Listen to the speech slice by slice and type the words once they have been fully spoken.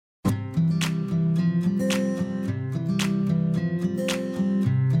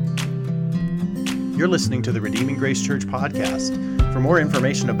You're listening to the Redeeming Grace Church podcast. For more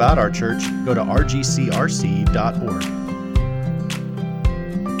information about our church, go to rgcrc.org.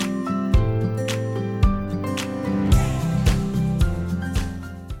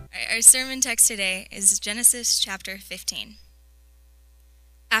 Our sermon text today is Genesis chapter 15.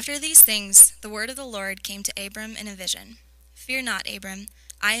 After these things, the word of the Lord came to Abram in a vision. "Fear not, Abram,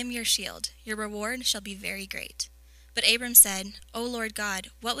 I am your shield. Your reward shall be very great." But Abram said, "O Lord God,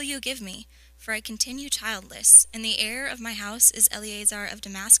 what will you give me? For I continue childless, and the heir of my house is Eleazar of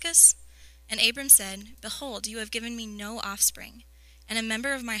Damascus." And Abram said, "Behold, you have given me no offspring, and a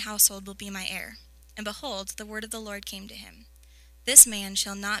member of my household will be my heir." And behold, the word of the Lord came to him. "This man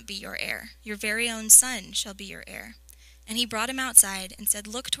shall not be your heir. Your very own son shall be your heir." And he brought him outside and said,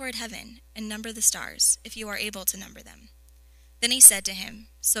 "Look toward heaven and number the stars, if you are able to number them." Then he said to him,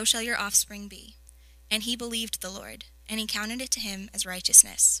 "So shall your offspring be." And he believed the Lord, and he counted it to him as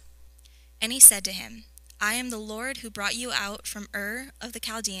righteousness. And he said to him, "I am the Lord who brought you out from Ur of the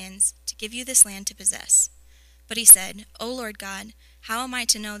Chaldeans to give you this land to possess." But he said, "O Lord God, how am I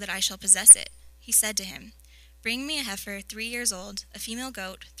to know that I shall possess it?" He said to him, "Bring me a heifer 3 years old, a female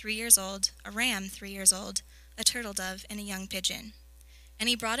goat 3 years old, a ram 3 years old, a turtle dove, and a young pigeon." And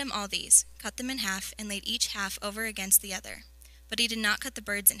he brought him all these, cut them in half, and laid each half over against the other. But he did not cut the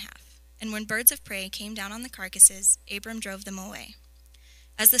birds in half. And when birds of prey came down on the carcasses, Abram drove them away.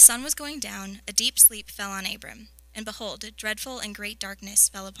 As the sun was going down, a deep sleep fell on Abram, and behold, dreadful and great darkness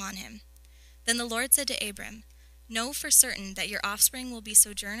fell upon him. Then the Lord said to Abram, "Know for certain that your offspring will be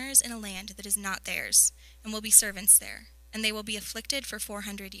sojourners in a land that is not theirs, and will be servants there, and they will be afflicted for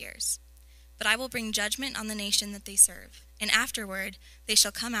 400 years. But I will bring judgment on the nation that they serve, and afterward they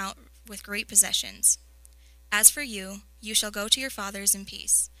shall come out with great possessions. As for you, you shall go to your fathers in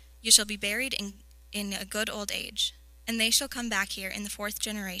peace. You shall be buried in a good old age. And they shall come back here in the 4th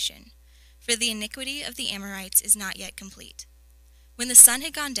generation, for the iniquity of the Amorites is not yet complete." When the sun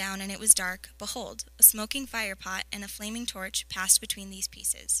had gone down and it was dark, behold, a smoking firepot and a flaming torch passed between these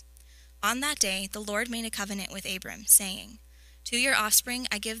pieces. On that day the Lord made a covenant with Abram, saying, "To your offspring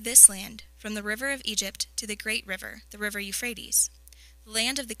I give this land, from the river of Egypt to the great river, the river Euphrates, the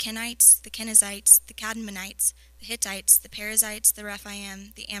land of the Kenites, the Kenizzites, the Cadmonites, the Hittites, the Perizzites, the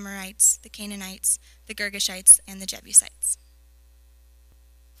Rephaim, the Amorites, the Canaanites, the Girgashites, and the Jebusites."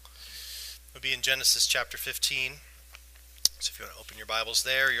 We'll be in Genesis chapter 15. So if you want to open your Bibles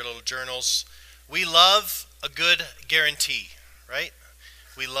there, your little journals. We love a good guarantee, right?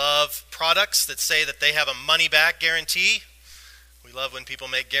 We love products that say that they have a money-back guarantee. We love when people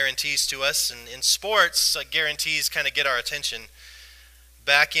make guarantees to us. And in sports, guarantees kind of get our attention.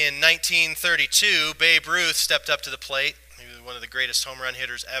 Back in 1932, Babe Ruth stepped up to the plate. He was one of the greatest home run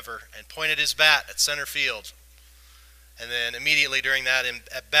hitters ever and pointed his bat at center field. And then immediately during that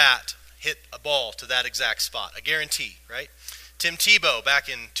at bat, hit a ball to that exact spot. A guarantee, right? Tim Tebow, back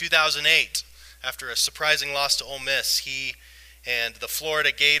in 2008, after a surprising loss to Ole Miss, he and the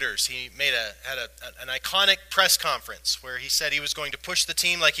Florida Gators, he had an iconic press conference where he said he was going to push the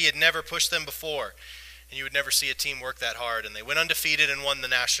team like he had never pushed them before. And you would never see a team work that hard. And they went undefeated and won the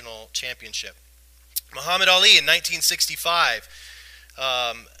national championship. Muhammad Ali in 1965,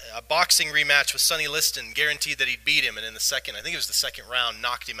 a boxing rematch with Sonny Liston, guaranteed that he'd beat him. And in the second round,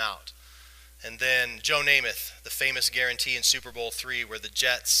 knocked him out. And then Joe Namath, the famous guarantee in Super Bowl III where the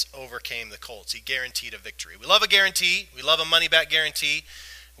Jets overcame the Colts. He guaranteed a victory. We love a guarantee. We love a money-back guarantee.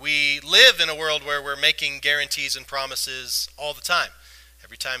 We live in a world where we're making guarantees and promises all the time.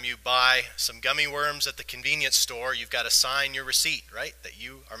 Every time you buy some gummy worms at the convenience store, you've got to sign your receipt, right? That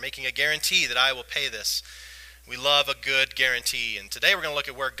you are making a guarantee that I will pay this. We love a good guarantee. And today we're going to look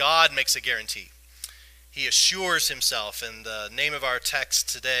at where God makes a guarantee. He assures himself. And the name of our text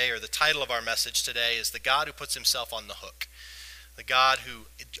today, or the title of our message today, is "The God Who Puts Himself on the Hook." The God who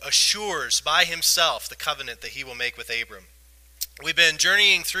assures by himself the covenant that he will make with Abram. We've been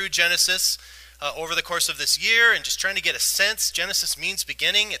journeying through Genesis over the course of this year and just trying to get a sense. Genesis means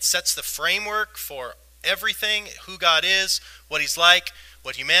beginning. It sets the framework for everything, who God is, what he's like,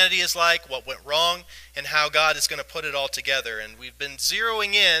 what humanity is like, what went wrong, and how God is going to put it all together. And we've been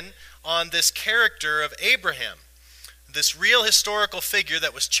zeroing in on this character of Abraham, this real historical figure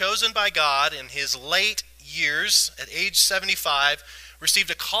that was chosen by God in his late years, at age 75,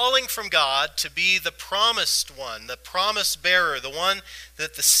 received a calling from God to be the promised one, the promise bearer, the one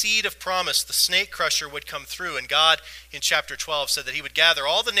that the seed of promise, the snake crusher, would come through. And God, in chapter 12, said that he would gather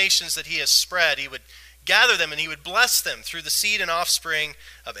all the nations that he has spread. He would gather them and he would bless them through the seed and offspring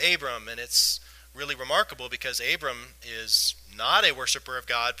of Abram. And it's really remarkable because Abram is not a worshiper of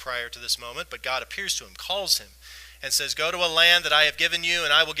God prior to this moment, but God appears to him, calls him, and says, go to a land that I have given you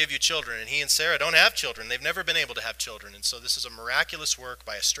and I will give you children. And he and Sarah don't have children. They've never been able to have children. And so this is a miraculous work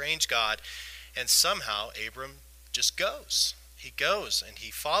by a strange God. And somehow Abram just goes. He goes and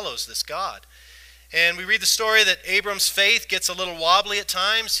he follows this God. And we read the story that Abram's faith gets a little wobbly at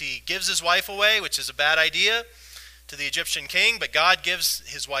times. He gives his wife away, which is a bad idea, to the Egyptian king. But God gives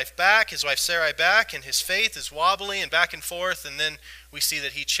his wife Sarai back, and his faith is wobbly and back and forth. And then we see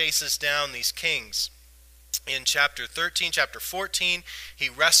that he chases down these kings. In chapter 13, chapter 14, he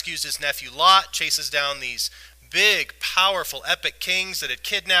rescues his nephew Lot, chases down these big, powerful, epic kings that had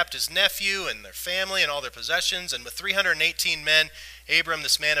kidnapped his nephew and their family and all their possessions. And with 318 men, Abram,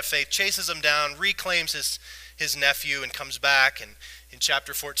 this man of faith, chases them down, reclaims his nephew, and comes back. And in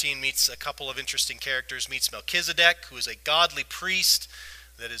chapter 14 meets a couple of interesting characters, meets Melchizedek, who is a godly priest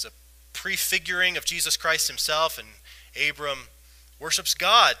that is a prefiguring of Jesus Christ himself. And Abram worships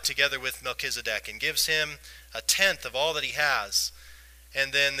God together with Melchizedek and gives him a tenth of all that he has.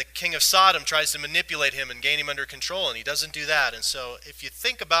 And then the king of Sodom tries to manipulate him and gain him under control, and he doesn't do that. And so if you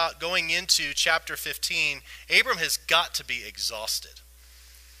think about going into chapter 15, Abram has got to be exhausted.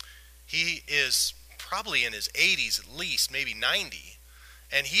 He is probably in his 80s at least, maybe 90,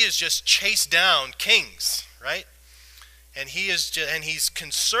 and he has just chased down kings, right? And he's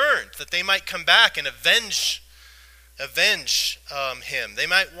concerned that they might come back and avenge him.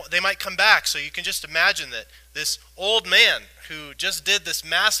 They might come back. So you can just imagine that this old man who just did this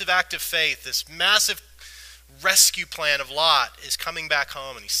massive act of faith, this massive rescue plan of Lot, is coming back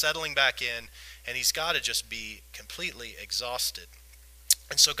home, and he's settling back in, and he's got to just be completely exhausted.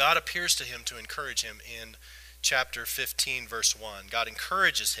 And so God appears to him to encourage him in chapter 15, verse 1. God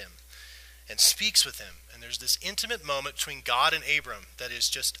encourages him and speaks with him. And there's this intimate moment between God and Abram that is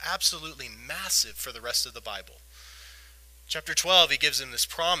just absolutely massive for the rest of the Bible. Chapter 12, he gives him this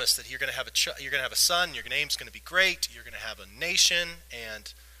promise that you're going to have a son, your name's going to be great, you're going to have a nation,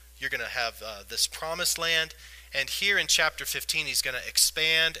 and you're going to have this promised land. And here in chapter 15, he's going to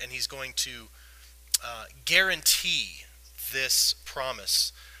expand, and he's going to guarantee this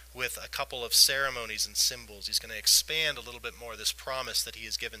promise with a couple of ceremonies and symbols. He's going to expand a little bit more this promise that he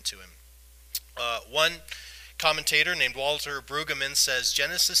has given to him. One commentator named Walter Brueggemann says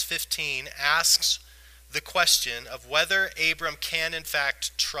Genesis 15 asks the question of whether Abram can in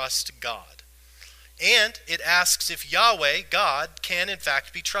fact trust God. And it asks if Yahweh, God, can in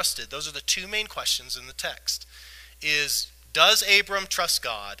fact be trusted. Those are the two main questions in the text. Does Abram trust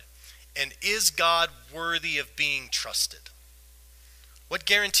God? And is God worthy of being trusted? What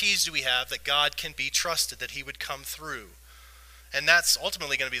guarantees do we have that God can be trusted, that he would come through? And that's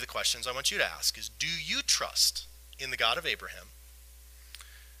ultimately going to be the questions I want you to ask, is do you trust in the God of Abraham?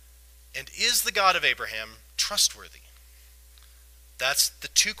 And is the God of Abraham trustworthy? That's the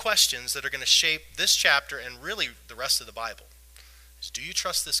two questions that are going to shape this chapter and really the rest of the Bible. Do you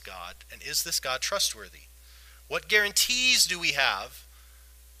trust this God, and is this God trustworthy? What guarantees do we have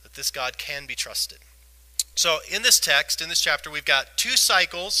that this God can be trusted? So in this text, in this chapter, we've got two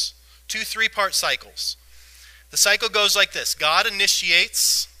three-part cycles. The cycle goes like this. God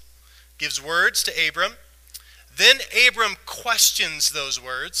initiates, gives words to Abram. Then Abram questions those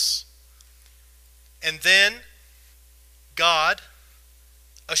words. And then God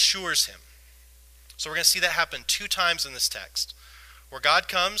assures him. So we're going to see that happen 2 times in this text. Where God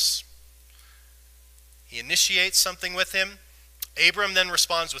comes, he initiates something with him. Abram then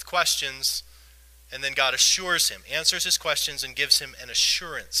responds with questions. And then God assures him, answers his questions, and gives him an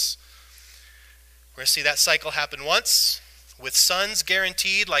assurance. We're going to see that cycle happen once. With sons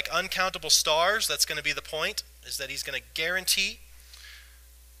guaranteed like uncountable stars, that's going to be the point, is that he's going to guarantee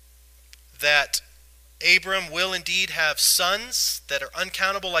that Abram will indeed have sons that are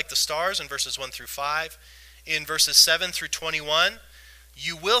uncountable like the stars in verses 1 through 5. In verses 7 through 21,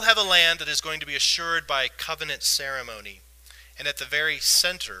 you will have a land that is going to be assured by covenant ceremony. And at the very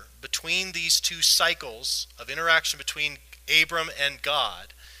center, between these two cycles of interaction between Abram and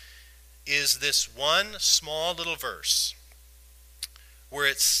God, is this one small little verse where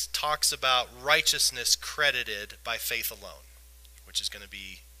it talks about righteousness credited by faith alone, which is going to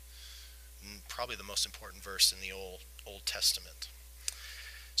be probably the most important verse in the Old Testament.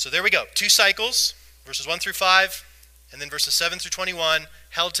 So there we go. 2 cycles, verses 1 through 5, and then verses 7 through 21,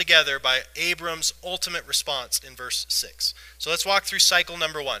 held together by Abram's ultimate response in verse 6. So let's walk through cycle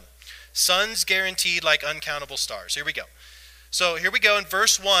number 1. Sons guaranteed like uncountable stars. Here we go. So here we go in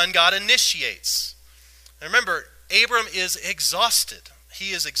verse 1, God initiates. And remember, Abram is exhausted.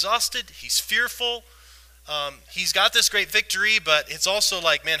 He is exhausted. He's fearful. He's got this great victory, but it's also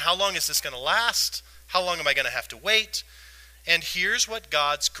like, man, how long is this going to last? How long am I going to have to wait? And here's what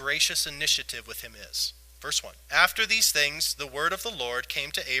God's gracious initiative with him is. Verse 1. After these things, the word of the Lord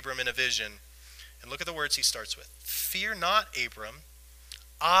came to Abram in a vision. And look at the words he starts with. Fear not, Abram,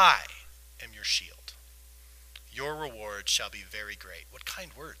 I am your shield. Your reward shall be very great. What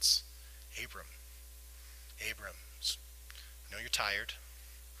kind words? Abram. I know you're tired.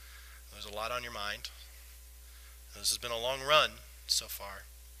 There's a lot on your mind. This has been a long run so far.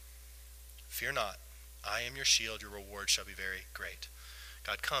 Fear not. I am your shield. Your reward shall be very great.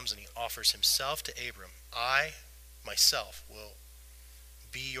 God comes and he offers himself to Abram. I, myself, will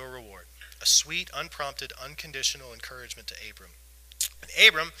be your reward. A sweet, unprompted, unconditional encouragement to Abram. And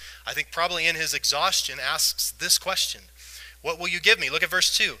Abram, I think probably in his exhaustion, asks this question. What will you give me? Look at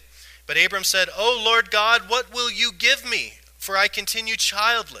verse 2. But Abram said, O Lord God, what will you give me? For I continue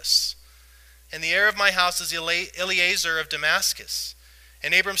childless. And the heir of my house is Eliezer of Damascus.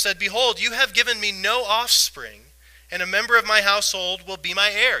 And Abram said, Behold, you have given me no offspring, and a member of my household will be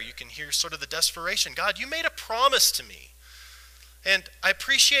my heir. You can hear sort of the desperation. God, you made a promise to me. And I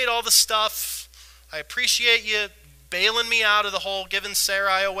appreciate all the stuff. I appreciate you bailing me out of the hole, giving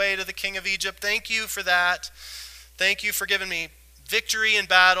Sarai away to the king of Egypt. Thank you for that. Thank you for giving me victory in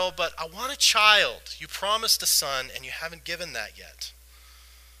battle, but I want a child. You promised a son, and you haven't given that yet.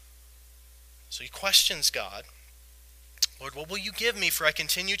 So he questions God. Lord, what will you give me, for I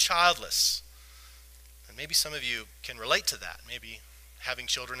continue childless? And maybe some of you can relate to that. Maybe having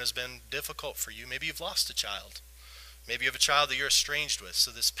children has been difficult for you. Maybe you've lost a child. Maybe you have a child that you're estranged with.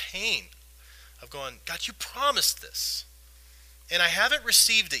 So this pain of going, God, you promised this, and I haven't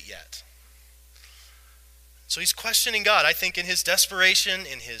received it yet. So he's questioning God. I think in his desperation,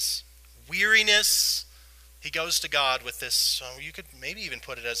 in his weariness, he goes to God with this, so you could maybe even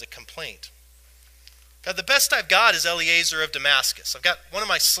put it as a complaint. God, the best I've got is Eliezer of Damascus. I've got one of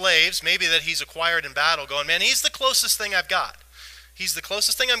my slaves, maybe that he's acquired in battle, going, man, he's the closest thing I've got. He's the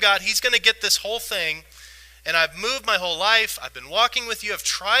closest thing I've got. He's going to get this whole thing. And I've moved my whole life. I've been walking with you. I've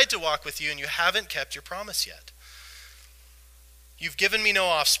tried to walk with you, and you haven't kept your promise yet. You've given me no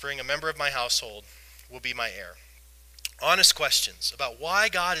offspring. A member of my household will be my heir. Honest questions about why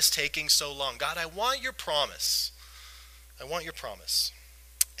God is taking so long. God, I want your promise. I want your promise.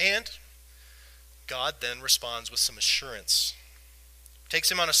 And God then responds with some assurance.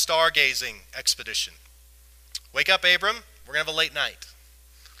 Takes him on a stargazing expedition. Wake up, Abram. We're going to have a late night.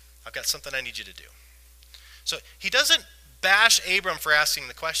 I've got something I need you to do. So he doesn't bash Abram for asking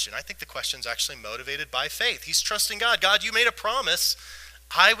the question. I think the question's actually motivated by faith. He's trusting God. God, you made a promise.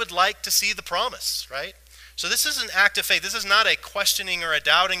 I would like to see the promise, right? So this is an act of faith. This is not a questioning or a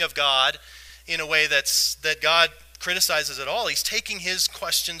doubting of God in a way that God criticizes at all. He's taking his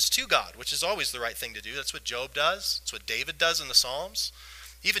questions to God, which is always the right thing to do. That's what Job does. That's what David does in the Psalms.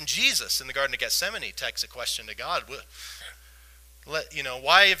 Even Jesus in the Garden of Gethsemane takes a question to God.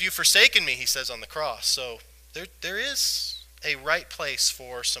 Why have you forsaken me, he says on the cross. So there is a right place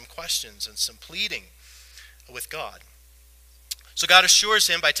for some questions and some pleading with God. So God assures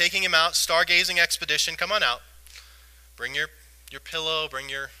him by taking him out, stargazing expedition, come on out. Bring your pillow, bring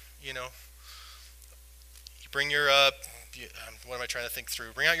your what am I trying to think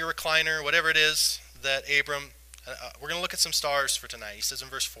through? Bring out your recliner, whatever it is that Abram, we're going to look at some stars for tonight. He says in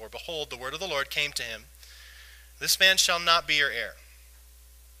verse 4, Behold, the word of the Lord came to him. This man shall not be your heir.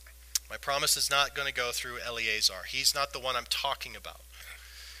 My promise is not going to go through Eliezer. He's not the one I'm talking about.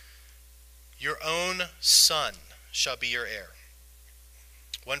 Your own son shall be your heir,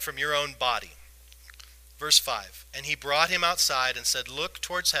 one from your own body. Verse 5, And he brought him outside and said, Look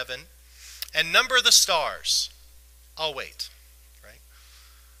towards heaven and number the stars. I'll wait, right?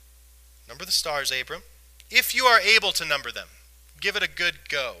 Number the stars, Abram. If you are able to number them, give it a good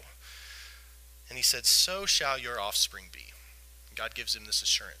go. And he said, So shall your offspring be. God gives him this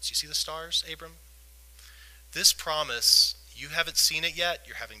assurance. You see the stars, Abram? This promise, you haven't seen it yet.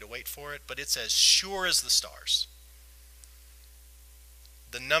 You're having to wait for it, but it's as sure as the stars.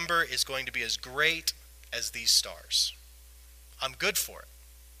 The number is going to be as great as these stars. I'm good for it.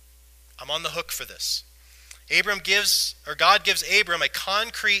 I'm on the hook for this. God gives Abram a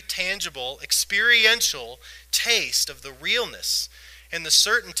concrete, tangible, experiential taste of the realness and the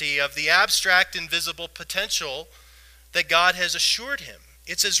certainty of the abstract, invisible potential that God has assured him.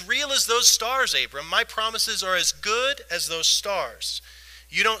 It's as real as those stars, Abram. My promises are as good as those stars.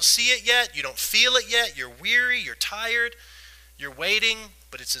 You don't see it yet. You don't feel it yet. You're weary. You're tired. You're waiting.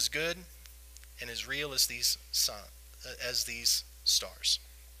 But it's as good and as real as these stars.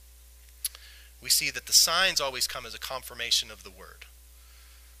 We see that the signs always come as a confirmation of the word.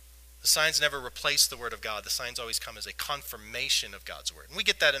 The signs never replace the word of God. The signs always come as a confirmation of God's word. And we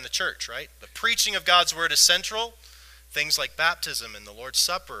get that in the church, right? The preaching of God's word is central. Things like baptism and the Lord's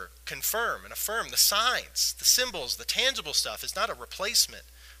Supper confirm and affirm the signs, the symbols, the tangible stuff is not a replacement,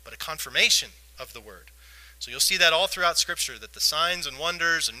 but a confirmation of the word. So you'll see that all throughout Scripture, that the signs and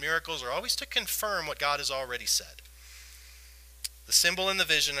wonders and miracles are always to confirm what God has already said. The symbol and the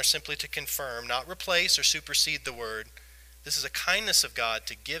vision are simply to confirm, not replace or supersede the word. This is a kindness of God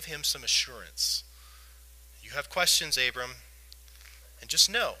to give him some assurance. You have questions, Abram, and just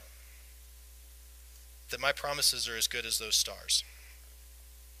know that my promises are as good as those stars.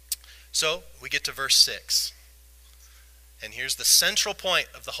 So we get to verse 6. And here's the central point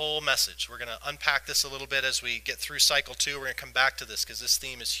of the whole message. We're going to unpack this a little bit as we get through cycle 2. We're going to come back to this because this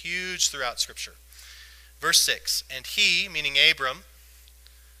theme is huge throughout Scripture. Verse 6, and he, meaning Abram,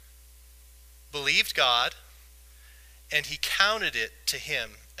 believed God, and he counted it to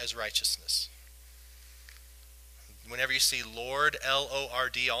him as righteousness. Whenever you see Lord,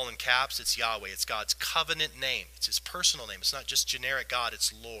 L-O-R-D, all in caps, it's Yahweh. It's God's covenant name. It's his personal name. It's not just generic God,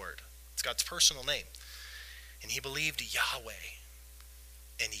 it's Lord. It's God's personal name. And he believed Yahweh,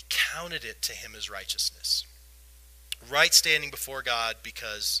 and he counted it to him as righteousness. Right standing before God,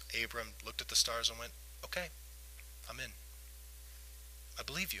 because Abram looked at the stars and went, okay, I'm in. I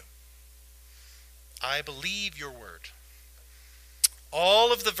believe you. I believe your word.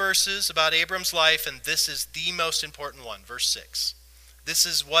 All of the verses about Abram's life, and this is the most important one, verse 6. This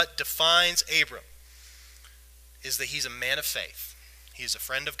is what defines Abram, is that he's a man of faith. He is a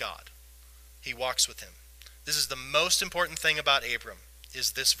friend of God. He walks with him. This is the most important thing about Abram,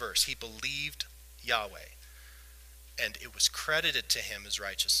 is this verse. He believed Yahweh, and it was credited to him as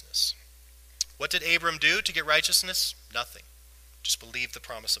righteousness. What did Abram do to get righteousness? Nothing. Just believe the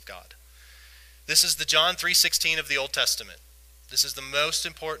promise of God. This is the John 3:16 of the Old Testament. This is the most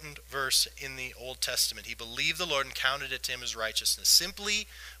important verse in the Old Testament. He believed the Lord and counted it to him as righteousness. Simply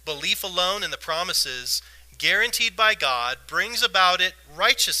belief alone in the promises guaranteed by God brings about it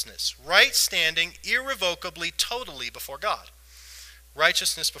righteousness, right standing irrevocably, totally before God.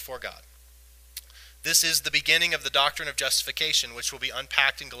 Righteousness before God. This is the beginning of the doctrine of justification, which will be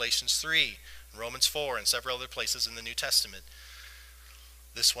unpacked in Galatians 3, Romans 4, and several other places in the New Testament.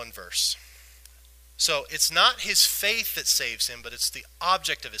 This one verse. So it's not his faith that saves him, but it's the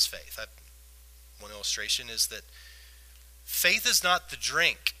object of his faith. One illustration is that faith is not the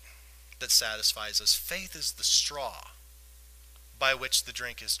drink that satisfies us. Faith is the straw by which the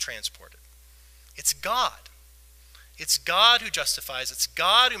drink is transported. It's God. It's God who justifies. It's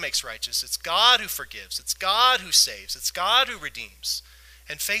God who makes righteous. It's God who forgives. It's God who saves. It's God who redeems.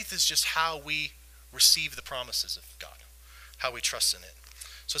 And faith is just how we receive the promises of God, how we trust in it.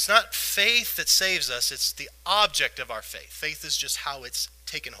 So it's not faith that saves us, it's the object of our faith. Faith is just how it's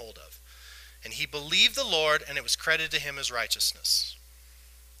taken hold of. And he believed the Lord, and it was credited to him as righteousness.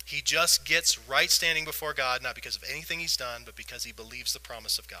 He just gets right standing before God, not because of anything he's done, but because he believes the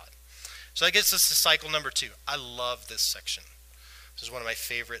promise of God. So that gets us to cycle number 2. I love this section. This is one of my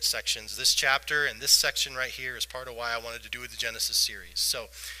favorite sections. This chapter and this section right here is part of why I wanted to do the Genesis series. So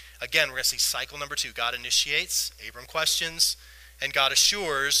again, we're going to see cycle number 2. God initiates, Abram questions, and God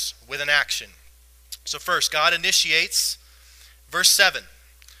assures with an action. So first, God initiates. Verse 7.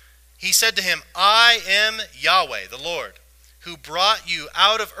 He said to him, I am Yahweh, the Lord, who brought you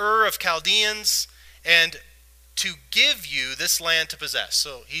out of Ur of Chaldeans and to give you this land to possess.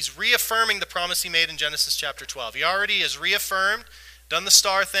 So he's reaffirming the promise he made in Genesis chapter 12. He already has reaffirmed, done the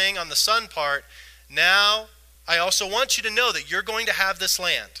star thing on the sun part. Now, I also want you to know that you're going to have this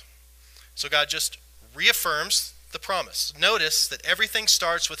land. So God just reaffirms the promise. Notice that everything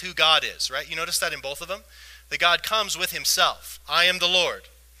starts with who God is, right? You notice that in both of them? That God comes with himself. I am the Lord,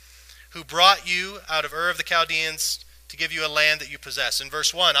 who brought you out of Ur of the Chaldeans to give you a land that you possess. In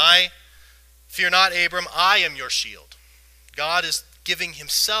verse 1, fear not, Abram, I am your shield. God is giving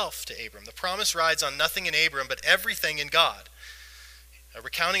himself to Abram. The promise rides on nothing in Abram, but everything in God. A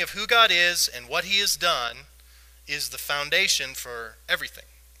recounting of who God is and what he has done is the foundation for everything.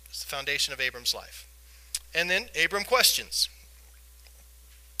 It's the foundation of Abram's life. And then Abram questions.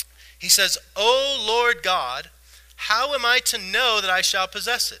 He says, O Lord God, how am I to know that I shall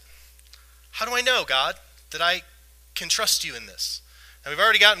possess it? How do I know, God, that I can trust you in this? Now we've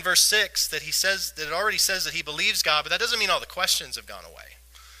already gotten verse 6 that it already says that he believes God, but that doesn't mean all the questions have gone away.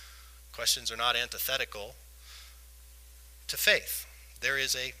 Questions are not antithetical to faith. There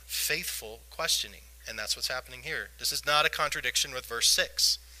is a faithful questioning, and that's what's happening here. This is not a contradiction with verse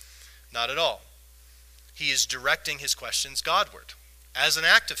 6. Not at all. He is directing his questions Godward as an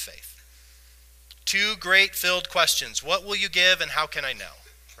act of faith. 2 great filled questions. What will you give and how can I know?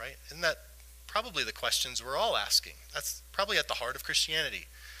 Right? Isn't that probably the questions we're all asking? That's probably at the heart of Christianity.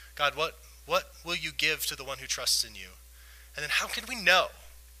 God, what will you give to the one who trusts in you? And then how can we know?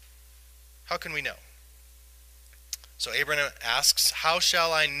 How can we know? So Abraham asks, how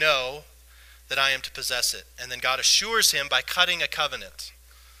shall I know that I am to possess it? And then God assures him by cutting a covenant.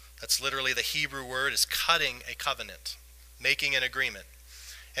 That's literally the Hebrew word, is cutting a covenant, making an agreement.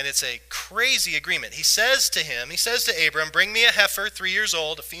 And it's a crazy agreement. He says to Abram, bring me a heifer 3 years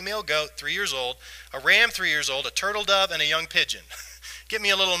old, a female goat 3 years old, a ram 3 years old, a turtle dove, and a young pigeon. Get me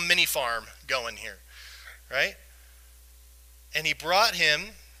a little mini farm going here, right? And he brought him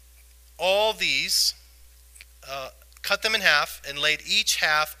all these, cut them in half, and laid each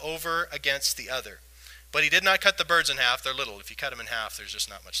half over against the other. But he did not cut the birds in half. They're little. If you cut them in half, there's just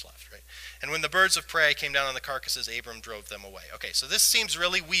not much left, right? And when the birds of prey came down on the carcasses, Abram drove them away. Okay, so this seems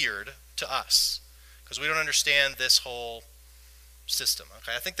really weird to us because we don't understand this whole system.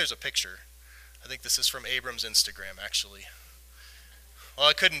 Okay, I think there's a picture. I think this is from Abram's Instagram, actually. Well,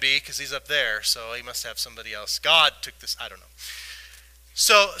 it couldn't be because he's up there, so he must have somebody else. God took this. I don't know.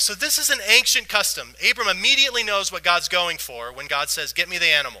 So this is an ancient custom. Abram immediately knows what God's going for when God says, get me the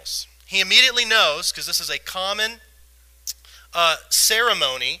animals. He immediately knows, because this is a common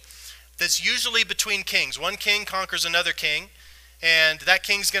ceremony that's usually between kings. One king conquers another king, and that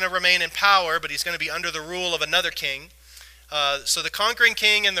king's going to remain in power, but he's going to be under the rule of another king. So the conquering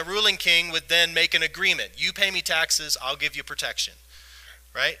king and the ruling king would then make an agreement. You pay me taxes, I'll give you protection.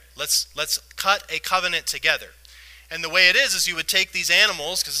 Right? Let's cut a covenant together. And the way it is you would take these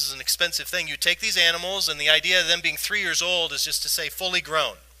animals, because this is an expensive thing, you take these animals, and the idea of them being 3 years old is just to say fully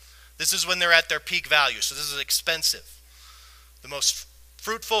grown. This is when they're at their peak value, so this is expensive. The most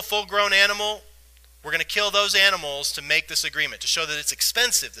fruitful, full-grown animal, we're going to kill those animals to make this agreement, to show that it's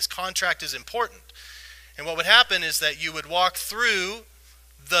expensive. This contract is important. And what would happen is that you would walk through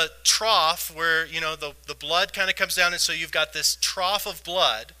the trough where, the blood kind of comes down, and so you've got this trough of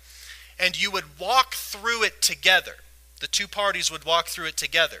blood, and you would walk through it together. The two parties would walk through it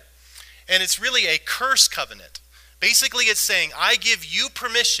together. And it's really a curse covenant. Basically, it's saying, I give you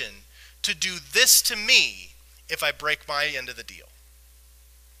permission to do this to me if I break my end of the deal.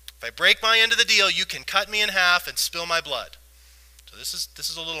 If I break my end of the deal, you can cut me in half and spill my blood. So this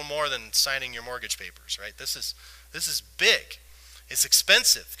is a little more than signing your mortgage papers, right? This is big. It's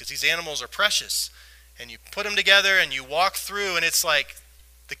expensive because these animals are precious. And you put them together and you walk through, and it's like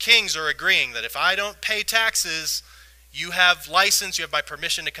the kings are agreeing that if I don't pay taxes, you have license, you have my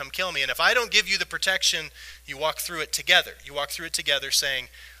permission to come kill me. And if I don't give you the protection, you walk through it together. You walk through it together saying,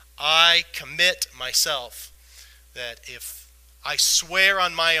 I commit myself that if I swear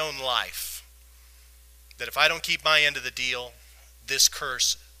on my own life that if I don't keep my end of the deal, this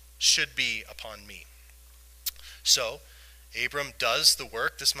curse should be upon me. So Abram does the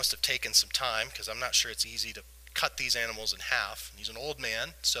work. This must have taken some time because I'm not sure it's easy to cut these animals in half. He's an old man,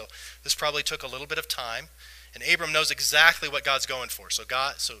 so this probably took a little bit of time. And Abram knows exactly what God's going for. So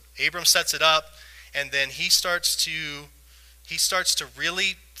Abram sets it up, and then he starts to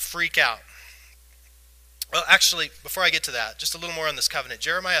really freak out. Well, actually, before I get to that, just a little more on this covenant.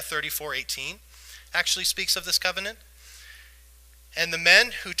 Jeremiah 34:18 actually speaks of this covenant. And the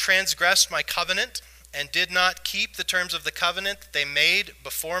men who transgressed my covenant and did not keep the terms of the covenant they made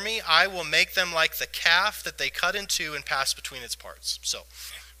before me, I will make them like the calf that they cut in two and pass between its parts. So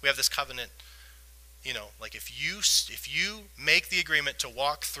we have this covenant, like if you make the agreement to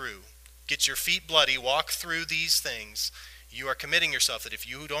walk through, get your feet bloody, walk through these things, you are committing yourself that if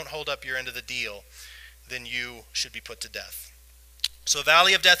you don't hold up your end of the deal, then you should be put to death. So a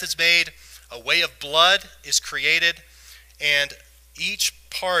valley of death is made, a way of blood is created, and each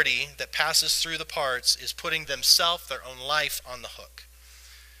party that passes through the parts is putting themselves, their own life, on the hook.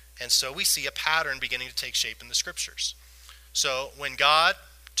 And so we see a pattern beginning to take shape in the scriptures. So when God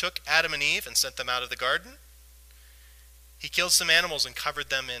took Adam and Eve and sent them out of the garden, he killed some animals and covered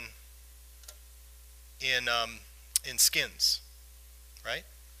them in skins, right?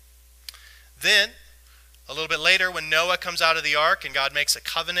 Then, a little bit later, when Noah comes out of the ark and God makes a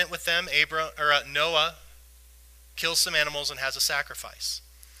covenant with them, Noah kills some animals and has a sacrifice.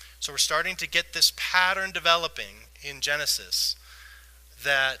 So we're starting to get this pattern developing in Genesis,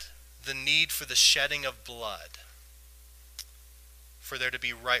 that the need for the shedding of blood for there to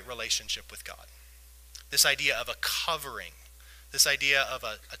be right relationship with God. This idea of a covering, this idea of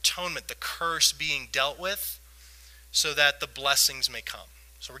an atonement, the curse being dealt with so that the blessings may come.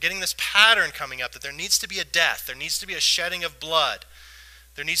 So we're getting this pattern coming up that there needs to be a death, there needs to be a shedding of blood,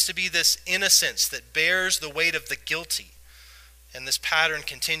 there needs to be this innocence that bears the weight of the guilty. And this pattern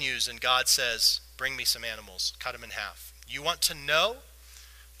continues, and God says, bring me some animals, cut them in half. You want to know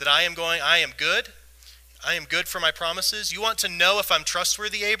that I am good? I am good for my promises? You want to know if I'm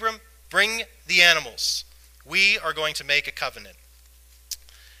trustworthy, Abram? Bring the animals. We are going to make a covenant.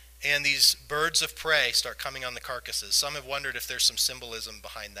 And these birds of prey start coming on the carcasses. Some have wondered if there's some symbolism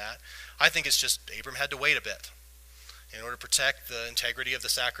behind that. I think it's just Abram had to wait a bit. In order to protect the integrity of the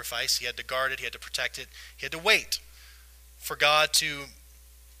sacrifice, he had to guard it, he had to protect it. He had to wait for God to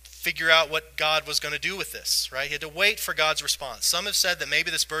figure out what God was going to do with this, right? He had to wait for God's response. Some have said that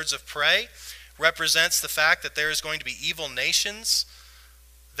maybe this birds of prey represents the fact that there is going to be evil nations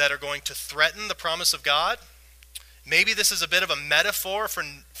that are going to threaten the promise of God. Maybe this is a bit of a metaphor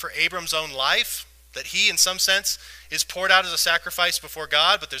for Abram's own life, that he, in some sense, is poured out as a sacrifice before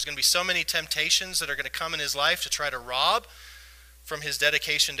God, but there's going to be so many temptations that are going to come in his life to try to rob from his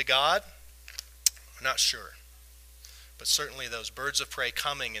dedication to God. I'm not sure. But certainly those birds of prey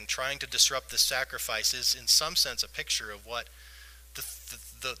coming and trying to disrupt this sacrifice is, in some sense, a picture of what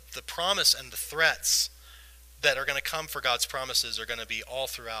the promise and the threats that are going to come for God's promises are going to be all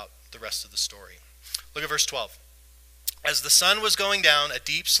throughout the rest of the story. Look at verse 12. As the sun was going down, a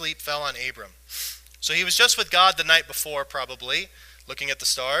deep sleep fell on Abram. So he was just with God the night before, probably, looking at the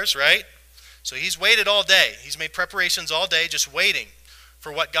stars, right? So he's waited all day. He's made preparations all day, just waiting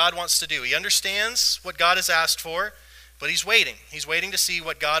for what God wants to do. He understands what God has asked for, but he's waiting. He's waiting to see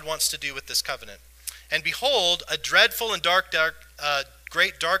what God wants to do with this covenant. And behold, a dreadful and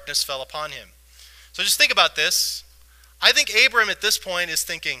great darkness fell upon him. So just think about this. I think Abram at this point is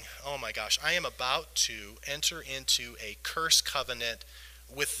thinking, oh my gosh, I am about to enter into a curse covenant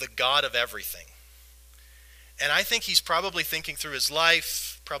with the God of everything. And I think he's probably thinking through his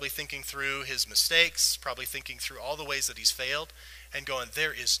life, probably thinking through his mistakes, probably thinking through all the ways that he's failed, and going,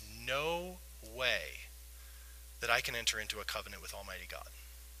 there is no way that I can enter into a covenant with Almighty God.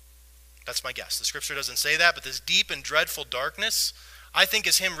 That's my guess. The scripture doesn't say that, but this deep and dreadful darkness, I think,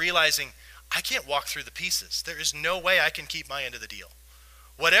 is him realizing, I can't walk through the pieces. There is no way I can keep my end of the deal.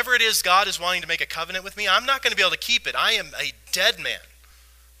 Whatever it is God is wanting to make a covenant with me, I'm not going to be able to keep it. I am a dead man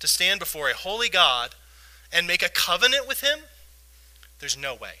to stand before a holy God and make a covenant with him. There's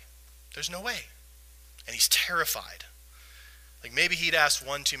no way. There's no way. And he's terrified. Like maybe he'd asked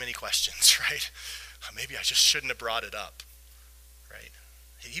one too many questions, right? Maybe I just shouldn't have brought it up, right?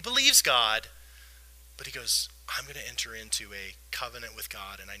 He believes God, but he goes, I'm going to enter into a covenant with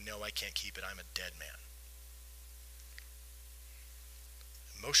God, and I know I can't keep it. I'm a dead man.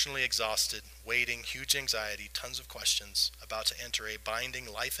 Emotionally exhausted, waiting, huge anxiety, tons of questions, about to enter a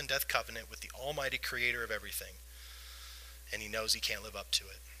binding life and death covenant with the almighty creator of everything. And he knows he can't live up to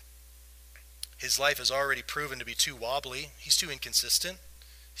it. His life has already proven to be too wobbly. He's too inconsistent.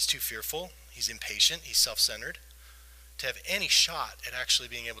 He's too fearful. He's impatient. He's self-centered to have any shot at actually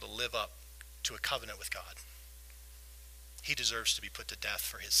being able to live up to a covenant with God. He deserves to be put to death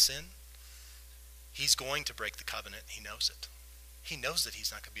for his sin. He's going to break the covenant. He knows it. He knows that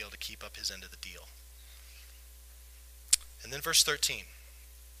he's not going to be able to keep up his end of the deal. And then verse 13.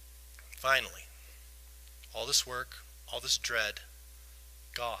 Finally, all this work, all this dread,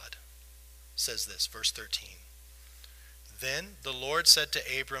 God says this, verse 13. Then the Lord said to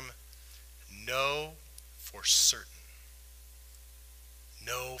Abram, know for certain.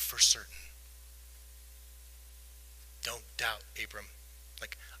 Know for certain. Don't doubt, Abram.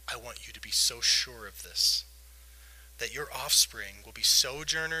 Like, I want you to be so sure of this, that your offspring will be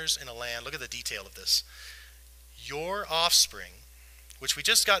sojourners in a land. Look at the detail of this. Your offspring, which we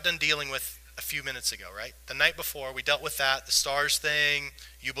just got done dealing with a few minutes ago, right? The night before, we dealt with that, the stars thing.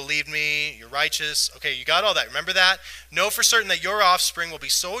 You believed me, you're righteous. Okay, you got all that. Remember that? Know for certain that your offspring will be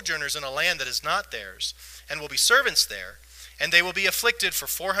sojourners in a land that is not theirs, and will be servants there, and they will be afflicted for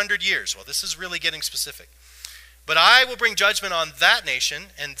 400 years. Well, this is really getting specific. But I will bring judgment on that nation,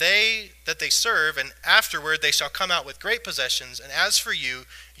 and they that they serve, and afterward they shall come out with great possessions. And as for you,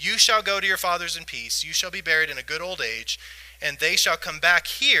 you shall go to your fathers in peace. You shall be buried in a good old age, and they shall come back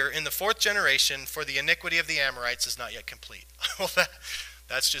here in the 4th generation, for the iniquity of the Amorites is not yet complete. Well,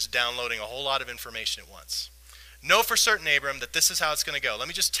 that's just downloading a whole lot of information at once. Know for certain, Abram, that this is how it's going to go. Let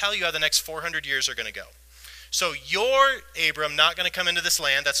me just tell you how the next 400 years are going to go. So you're, Abram, not going to come into this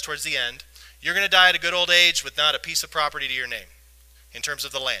land. That's towards the end. You're going to die at a good old age with not a piece of property to your name in terms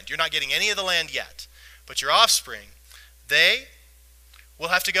of the land. You're not getting any of the land yet. But your offspring, they will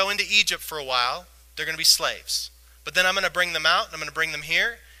have to go into Egypt for a while. They're going to be slaves. But then I'm going to bring them out, and I'm going to bring them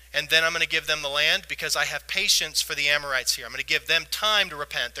here, and then I'm going to give them the land because I have patience for the Amorites here. I'm going to give them time to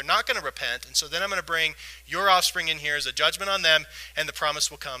repent. They're not going to repent, and so then I'm going to bring your offspring in here as a judgment on them, and the promise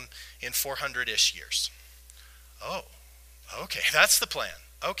will come in 400-ish years. Oh, okay, that's the plan.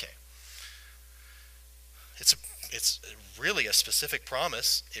 Okay. It's really a specific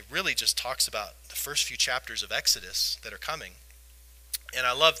promise. It really just talks about the first few chapters of Exodus that are coming. And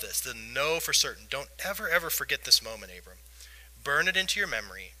I love this, the know for certain. Don't ever forget this moment, Abram. Burn it into your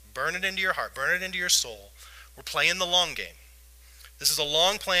memory. Burn it into your heart. Burn it into your soul. We're playing the long game. This is a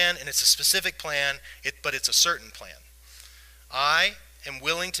long plan, and it's a specific plan, but it's a certain plan. I am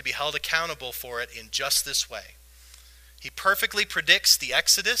willing to be held accountable for it in just this way. He perfectly predicts the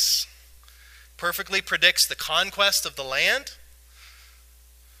Exodus, perfectly predicts the conquest of the land,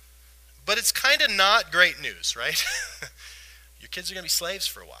 but it's kind of not great news, right? Your kids are going to be slaves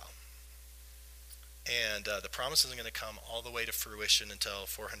for a while. And the promise isn't going to come all the way to fruition until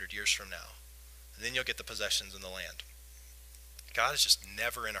 400 years from now. And then you'll get the possessions in the land. God is just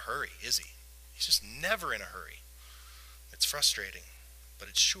never in a hurry, is he? He's just never in a hurry. It's frustrating, but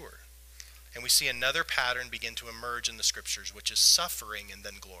it's sure. And we see another pattern begin to emerge in the scriptures, which is suffering and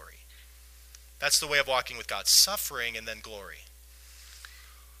then glory. That's the way of walking with God, suffering and then glory.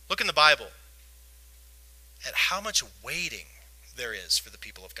 Look in the Bible at how much waiting there is for the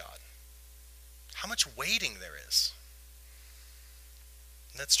people of God. How much waiting there is.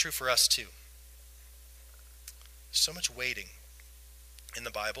 And that's true for us too. So much waiting in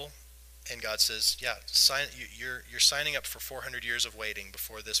the Bible, and God says, yeah, you're signing up for 400 years of waiting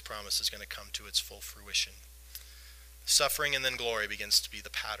before this promise is going to come to its full fruition. Suffering and then glory begins to be the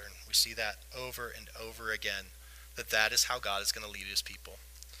pattern. We see that over and over again, that is how God is going to lead his people.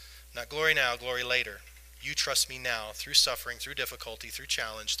 Not glory now, glory later. You trust me now through suffering, through difficulty, through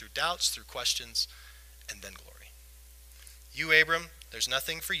challenge, through doubts, through questions, and then glory. You, Abram, there's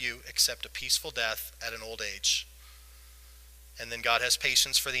nothing for you except a peaceful death at an old age. And then God has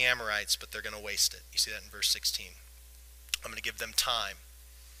patience for the Amorites, but they're going to waste it. You see that in verse 16. I'm going to give them time.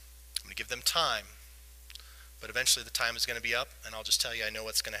 I'm going to give them time. But eventually the time is going to be up, and I'll just tell you, I know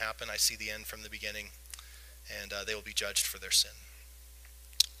what's going to happen. I see the end from the beginning, and they will be judged for their sin.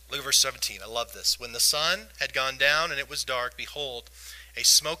 Look at verse 17. I love this. When the sun had gone down and it was dark, behold, a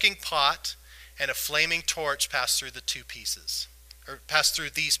smoking pot and a flaming torch passed through these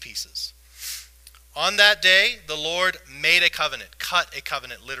pieces. On that day, the Lord made a covenant. Cut a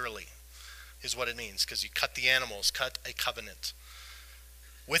covenant, literally, is what it means, because you cut the animals, cut a covenant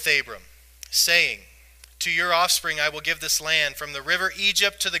with Abram, saying, to your offspring I will give this land, from the river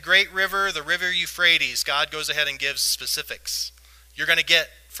Egypt to the great river, the river Euphrates. God goes ahead and gives specifics. You're going to get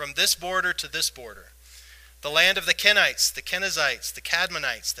from this border to this border. The land of the Kenites, the Kenizzites, the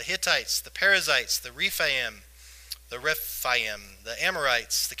Cadmonites, the Hittites, the Perizzites, the Rephaim, the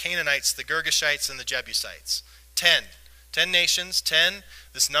Amorites, the Canaanites, the Girgashites, and the Jebusites. 10 nations, 10,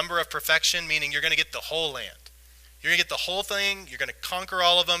 this number of perfection, meaning you're going to get the whole land. You're going to get the whole thing. You're going to conquer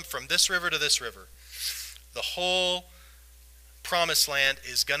all of them from this river to this river. The whole promised land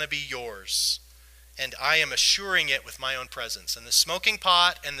is going to be yours. And I am assuring it with my own presence. And the smoking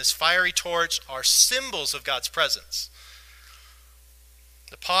pot and this fiery torch are symbols of God's presence.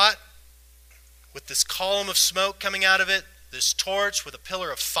 The pot with this column of smoke coming out of it, this torch with a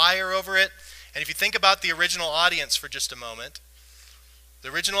pillar of fire over it. And if you think about the original audience for just a moment, the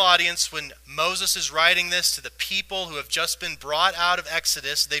original audience, when Moses is writing this to the people who have just been brought out of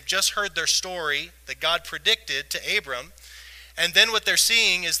Exodus, they've just heard their story that God predicted to Abram. And then what they're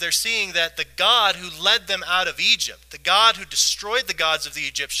seeing is that the God who led them out of Egypt, the God who destroyed the gods of the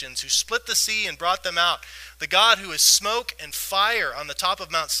Egyptians, who split the sea and brought them out, the God who is smoke and fire on the top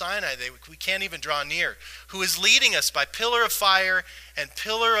of Mount Sinai, we can't even draw near, who is leading us by pillar of fire and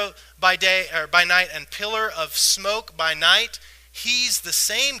pillar by night and pillar of smoke by night, he's the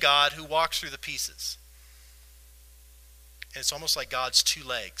same God who walked through the pieces. And it's almost like God's two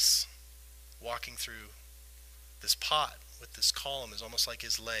legs walking through this pot with this column is almost like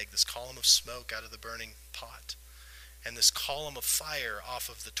his leg, this column of smoke out of the burning pot, and this column of fire off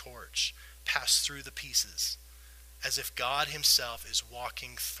of the torch passed through the pieces, as if God himself is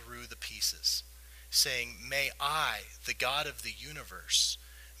walking through the pieces, saying, may I, the God of the universe,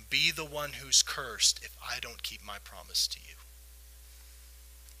 be the one who's cursed if I don't keep my promise to you.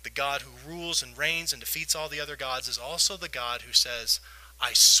 The God who rules and reigns and defeats all the other gods is also the God who says,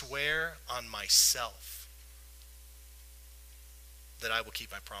 I swear on myself that I will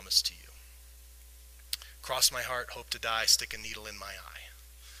keep my promise to you. Cross my heart, hope to die, stick a needle in my eye.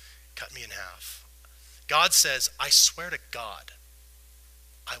 Cut me in half. God says, I swear to God,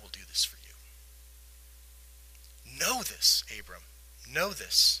 I will do this for you. Know this, Abram. Know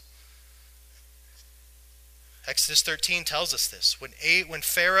this. Exodus 13 tells us this. When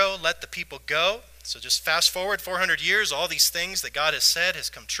Pharaoh let the people go, so just fast forward 400 years, all these things that God has said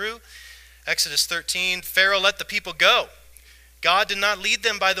has come true. Exodus 13, Pharaoh let the people go. God did not lead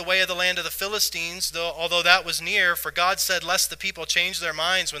them by the way of the land of the Philistines, although that was near, for God said, lest the people change their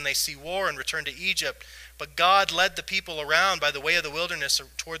minds when they see war and return to Egypt. But God led the people around by the way of the wilderness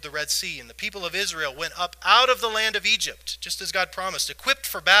toward the Red Sea. And the people of Israel went up out of the land of Egypt, just as God promised, equipped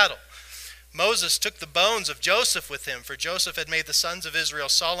for battle. Moses took the bones of Joseph with him, for Joseph had made the sons of Israel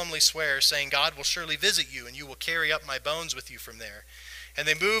solemnly swear, saying, God will surely visit you, and you will carry up my bones with you from there. And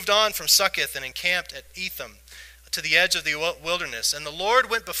they moved on from Succoth and encamped at Etham, to the edge of the wilderness. And the Lord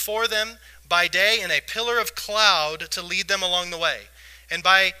went before them by day in a pillar of cloud to lead them along the way, and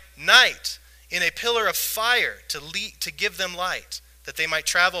by night in a pillar of fire to give them light, that they might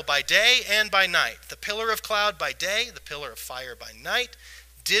travel by day and by night. The pillar of cloud by day, the pillar of fire by night,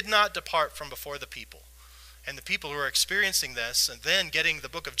 did not depart from before the people. And the people who are experiencing this and then getting the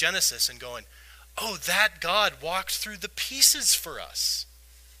book of Genesis and going, oh, that God walked through the pieces for us.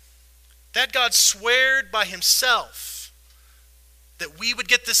 That God sweared by himself that we would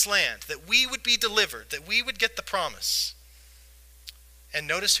get this land, that we would be delivered, that we would get the promise. And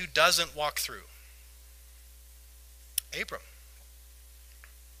notice who doesn't walk through. Abram.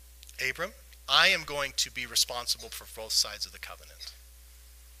 Abram, I am going to be responsible for both sides of the covenant.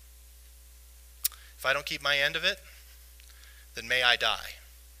 If I don't keep my end of it, then may I die.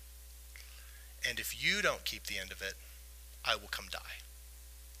 And if you don't keep the end of it, I will come die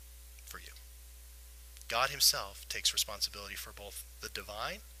for you. God himself takes responsibility for both the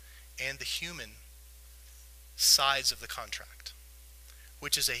divine and the human sides of the contract,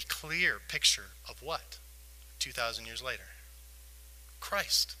 which is a clear picture of what? 2,000 years later.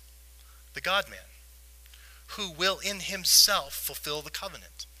 Christ, the God-man, who will in himself fulfill the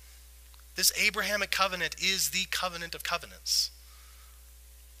covenant. This Abrahamic covenant is the covenant of covenants.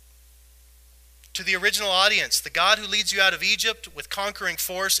 To the original audience, the God who leads you out of Egypt with conquering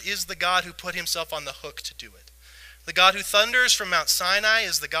force is the God who put himself on the hook to do it. The God who thunders from Mount Sinai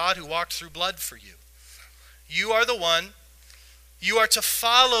is the God who walked through blood for you. You are the one. You are to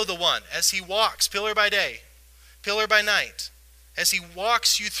follow the one as he walks, pillar by day, pillar by night, as he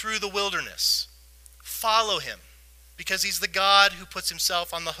walks you through the wilderness. Follow him, because he's the God who puts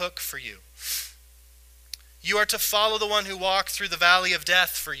himself on the hook for you. You are to follow the one who walked through the valley of death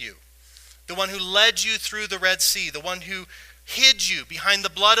for you, the one who led you through the Red Sea, the one who hid you behind the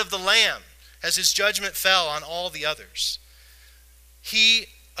blood of the Lamb as his judgment fell on all the others. He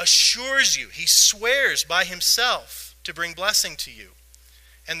assures you, he swears by himself to bring blessing to you.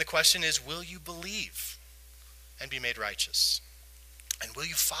 And the question is, will you believe and be made righteous? And will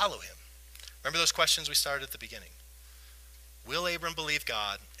you follow him? Remember those questions we started at the beginning. Will Abram believe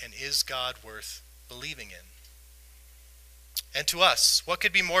God, and is God worth believing in? And to us, what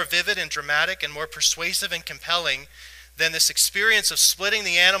could be more vivid and dramatic and more persuasive and compelling than this experience of splitting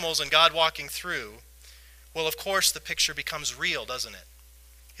the animals and God walking through? Well, of course, the picture becomes real, doesn't it?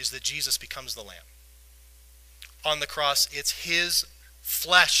 Is that Jesus becomes the lamb. On the cross, it's his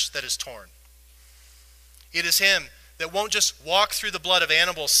flesh that is torn. It is him that won't just walk through the blood of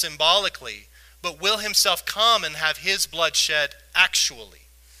animals symbolically, but will himself come and have his blood shed actually.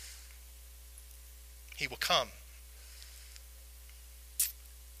 He will come.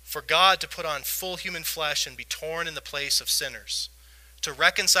 For God to put on full human flesh and be torn in the place of sinners, to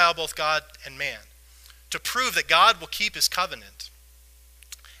reconcile both God and man, to prove that God will keep his covenant.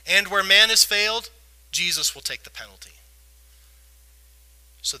 And where man has failed, Jesus will take the penalty,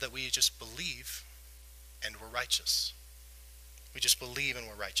 so that we just believe and we're righteous. We just believe and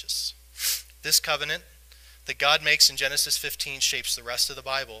we're righteous. This covenant that God makes in Genesis 15 shapes the rest of the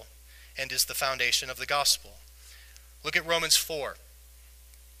Bible and is the foundation of the gospel. Look at Romans 4.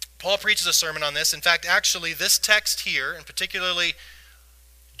 Paul preaches a sermon on this. In fact, actually, this text here, and particularly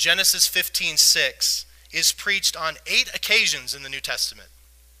Genesis 15:6, is preached on 8 occasions in the New Testament.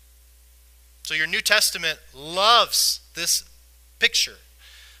 So your New Testament loves this picture.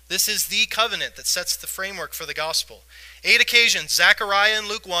 This is the covenant that sets the framework for the gospel. 8 occasions: Zechariah in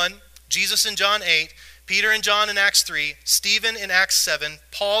Luke 1, Jesus in John 8, Peter and John in Acts 3, Stephen in Acts 7,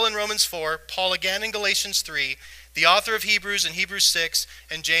 Paul in Romans 4, Paul again in Galatians 3, the author of Hebrews in Hebrews 6,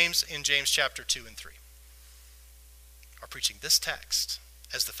 and James in James chapter 2 and 3 are preaching this text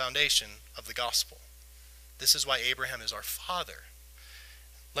as the foundation of the gospel. This is why Abraham is our father.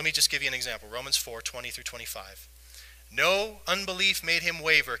 Let me just give you an example. Romans 4, 20 through 25. No unbelief made him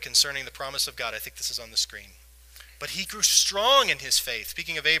waver concerning the promise of God. I think this is on the screen. But he grew strong in his faith,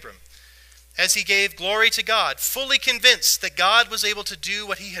 speaking of Abram, as he gave glory to God, fully convinced that God was able to do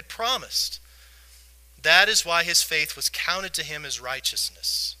what he had promised. That is why his faith was counted to him as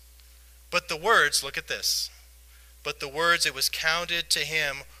righteousness. But the words, look at this, but the words it was counted to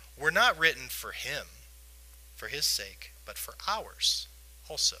him were not written for him, for his sake but for ours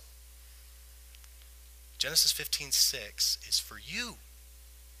also. Genesis 15:6 is for you.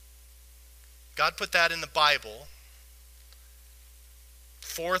 God put that in the Bible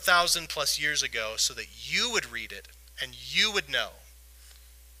 4,000 plus years ago so that you would read it and you would know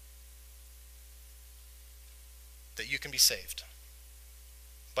that you can be saved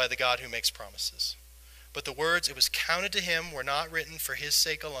by the God who makes promises. But the words, it was counted to him, were not written for his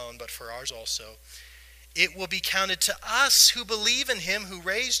sake alone, but for ours also. It will be counted to us who believe in him who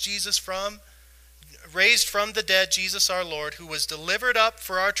raised from the dead Jesus our Lord, who was delivered up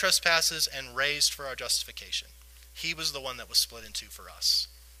for our trespasses and raised for our justification. He was the one that was split in two for us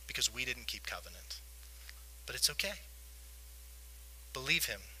because we didn't keep covenant. But it's okay. Believe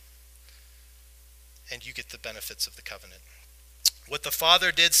him, and you get the benefits of the covenant. What the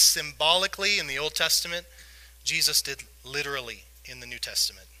Father did symbolically in the Old Testament, Jesus did literally in the New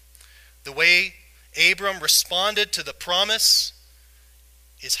Testament. The way Abram responded to the promise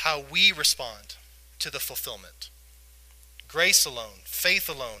is how we respond to the fulfillment. Grace alone, faith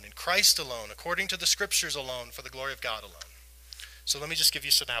alone, in Christ alone, according to the Scriptures alone, for the glory of God alone. So let me just give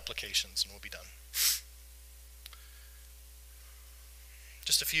you some applications and we'll be done.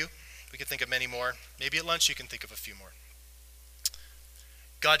 Just a few. We could think of many more. Maybe at lunch you can think of a few more.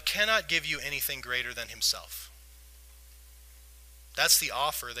 God cannot give you anything greater than himself. That's the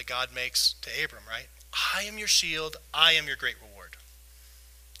offer that God makes to Abram, right? I am your shield. I am your great reward.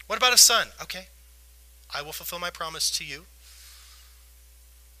 What about a son? Okay, I will fulfill my promise to you.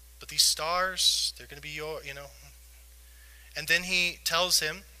 But these stars, they're going to be your, And then he tells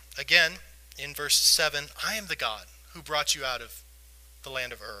him, again, in verse 7, I am the God who brought you out of the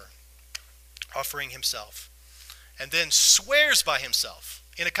land of Ur, offering himself. And then swears by himself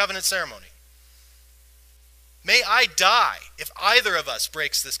in a covenant ceremony. May I die if either of us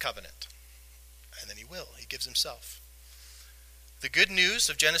breaks this covenant. And then he will. He gives himself. The good news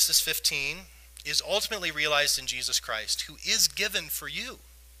of Genesis 15 is ultimately realized in Jesus Christ, who is given for you.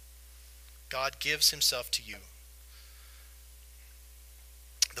 God gives himself to you.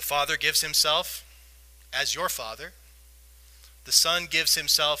 The Father gives himself as your Father. The Son gives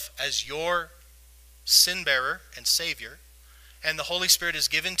himself as your sin bearer and Savior. And the Holy Spirit is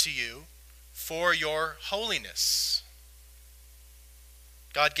given to you for your holiness.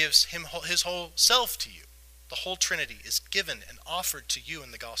 God gives his whole self to you. The whole Trinity is given and offered to you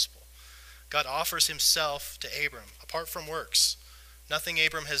in the gospel. God offers himself to Abram apart from works. Nothing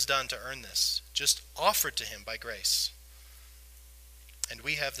Abram has done to earn this, just offered to him by grace. And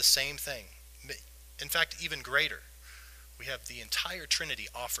we have the same thing. In fact, even greater. We have the entire Trinity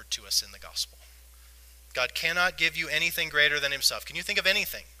offered to us in the gospel. God cannot give you anything greater than himself. Can you think of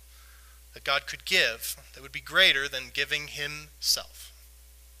anything that God could give that would be greater than giving himself?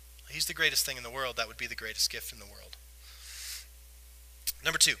 He's the greatest thing in the world. That would be the greatest gift in the world.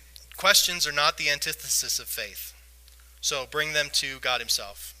 Number 2, questions are not the antithesis of faith. So bring them to God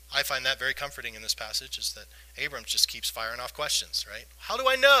himself. I find that very comforting in this passage, is that Abram just keeps firing off questions, right? How do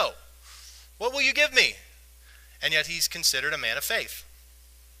I know? What will you give me? And yet he's considered a man of faith.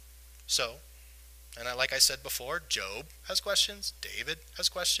 So, like I said before, Job has questions, David has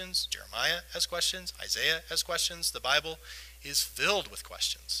questions, Jeremiah has questions, Isaiah has questions. The Bible is filled with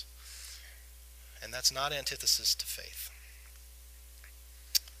questions. And that's not antithesis to faith.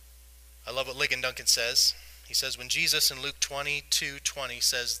 I love what Ligon Duncan says. He says, when Jesus in Luke 22:20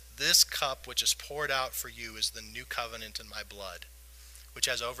 says, this cup which is poured out for you is the new covenant in my blood, which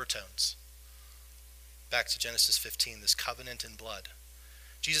has overtones. Back to Genesis 15, this covenant in blood.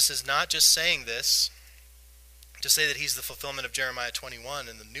 Jesus is not just saying this to say that he's the fulfillment of Jeremiah 21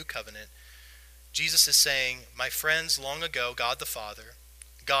 in the new covenant. Jesus is saying, my friends, long ago, God the Father,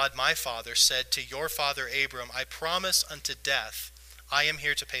 God my Father, said to your father Abram, I promise unto death, I am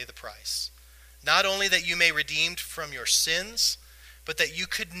here to pay the price. Not only that you may be redeemed from your sins, but that you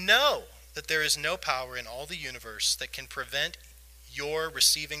could know that there is no power in all the universe that can prevent your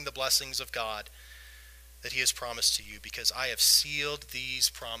receiving the blessings of God that he has promised to you, because I have sealed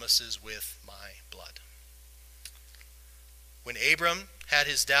these promises with my blood. When Abram had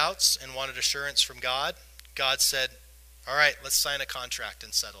his doubts and wanted assurance from God, God said, all right, let's sign a contract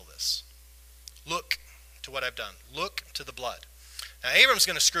and settle this. Look to what I've done. Look to the blood. Now, Abram's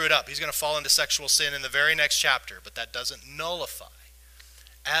going to screw it up. He's going to fall into sexual sin in the very next chapter, but that doesn't nullify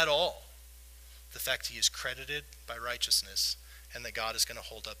at all the fact he is credited by righteousness and that God is going to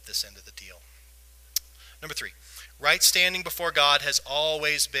hold up this end of the deal. Number 3, right standing before God has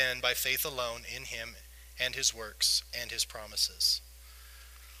always been by faith alone in him and his works and his promises.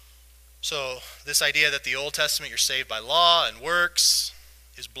 So this idea that the Old Testament you're saved by law and works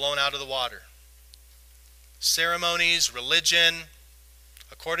is blown out of the water. ceremonies, religion.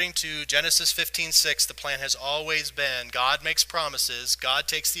 According to Genesis 15:6, the plan has always been God makes promises, God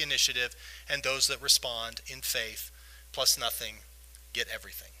takes the initiative, and those that respond in faith plus nothing get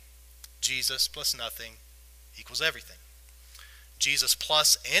everything. Jesus plus nothing equals everything. Jesus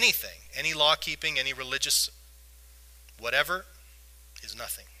plus anything, any law keeping, any religious whatever, is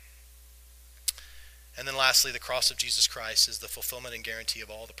nothing. And then lastly, the cross of Jesus Christ is the fulfillment and guarantee of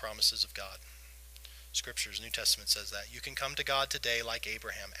all the promises of God. Scriptures, New Testament says that. You can come to God today like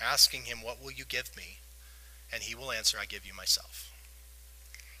Abraham, asking him, what will you give me? And he will answer, I give you myself.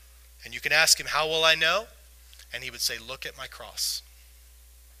 And you can ask him, how will I know? And he would say, look at my cross.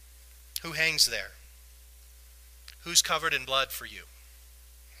 Who hangs there? Who's covered in blood for you?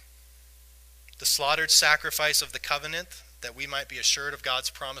 The slaughtered sacrifice of the covenant that we might be assured of God's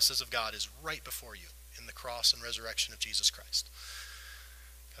promises of God is right before you in the cross and resurrection of Jesus Christ.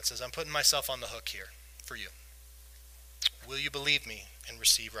 God says, I'm putting myself on the hook here for you. Will you believe me and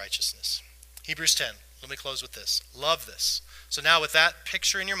receive righteousness? Hebrews 10. Let me close with this. Love this. So now with that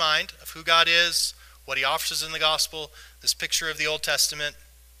picture in your mind of who God is, what he offers us in the gospel, this picture of the Old Testament,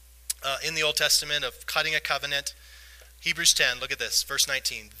 in the Old Testament of cutting a covenant, Hebrews 10, look at this, verse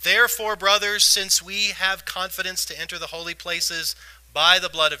 19. Therefore, brothers, since we have confidence to enter the holy places by the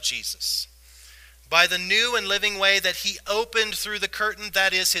blood of Jesus, by the new and living way that he opened through the curtain,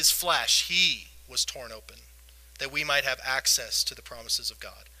 that is his flesh, he was torn open, that we might have access to the promises of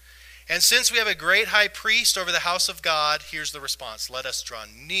God. And since we have a great high priest over the house of God, here's the response. Let us draw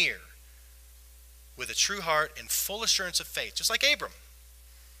near with a true heart and full assurance of faith, just like Abram.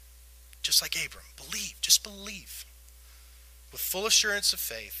 Just like Abram. Believe, just believe. With full assurance of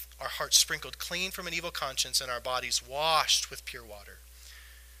faith, our hearts sprinkled clean from an evil conscience and our bodies washed with pure water.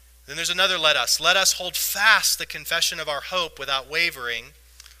 Then there's another let us. Let us hold fast the confession of our hope without wavering.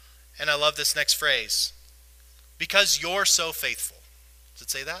 And I love this next phrase. Because you're so faithful. Does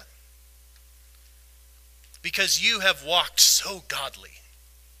it say that? Because you have walked so godly.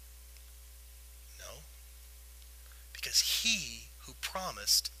 No. Because he who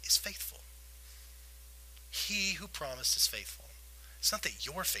promised is faithful. He who promised is faithful. It's not that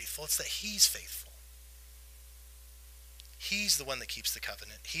you're faithful, it's that he's faithful. He's the one that keeps the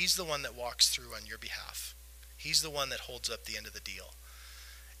covenant. He's the one that walks through on your behalf. He's the one that holds up the end of the deal.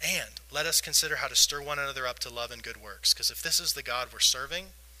 And let us consider how to stir one another up to love and good works. Because if this is the God we're serving,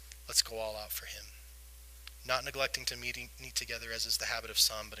 let's go all out for him. Not neglecting to meet together as is the habit of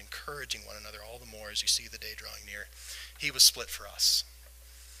some, but encouraging one another all the more as you see the day drawing near. He was split for us.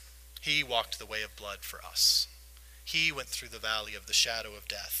 He walked the way of blood for us. He went through the valley of the shadow of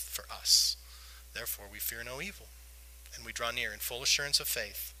death for us. Therefore we fear no evil. And we draw near in full assurance of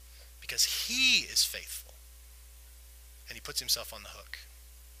faith because he is faithful. And he puts himself on the hook.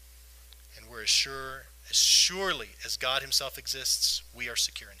 And we're as surely as God himself exists, we are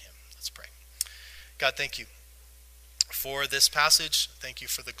secure in him. Let's pray. God, thank you for this passage. Thank you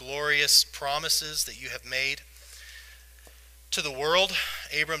for the glorious promises that you have made to the world.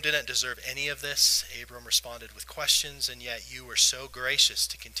 Abram didn't deserve any of this. Abram responded with questions, and yet you were so gracious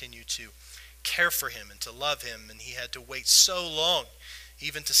to continue to care for him and to love him, and he had to wait so long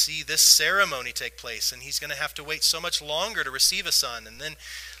even to see this ceremony take place, and he's going to have to wait so much longer to receive a son, and then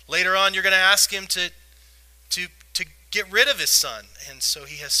later on you're going to ask him to get rid of his son, and so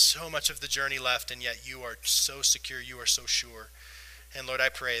he has so much of the journey left, and yet you are so secure, you are so sure. And Lord, I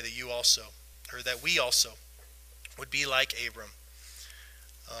pray that that we also would be like Abram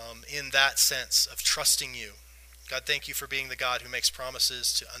in that sense of trusting you. God, thank you for being the God who makes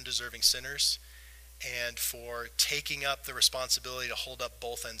promises to undeserving sinners and for taking up the responsibility to hold up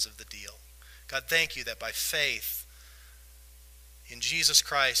both ends of the deal. God, thank you that by faith in Jesus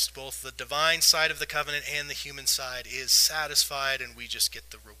Christ, both the divine side of the covenant and the human side is satisfied, and we just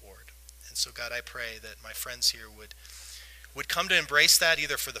get the reward. And so, God, I pray that my friends here would come to embrace that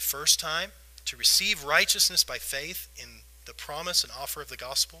either for the first time, to receive righteousness by faith in the promise and offer of the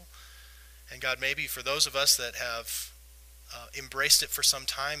gospel. And God, maybe for those of us that have embraced it for some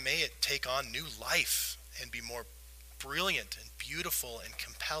time, may it take on new life and be more brilliant and beautiful and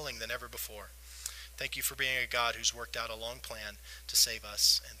compelling than ever before. Thank you for being a God who's worked out a long plan to save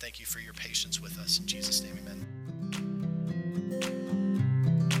us. And thank you for your patience with us. In Jesus' name, amen.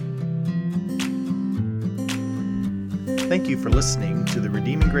 Thank you for listening to the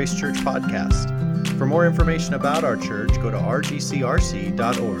Redeeming Grace Church podcast. For more information about our church, go to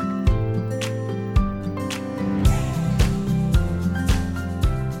rgcrc.org.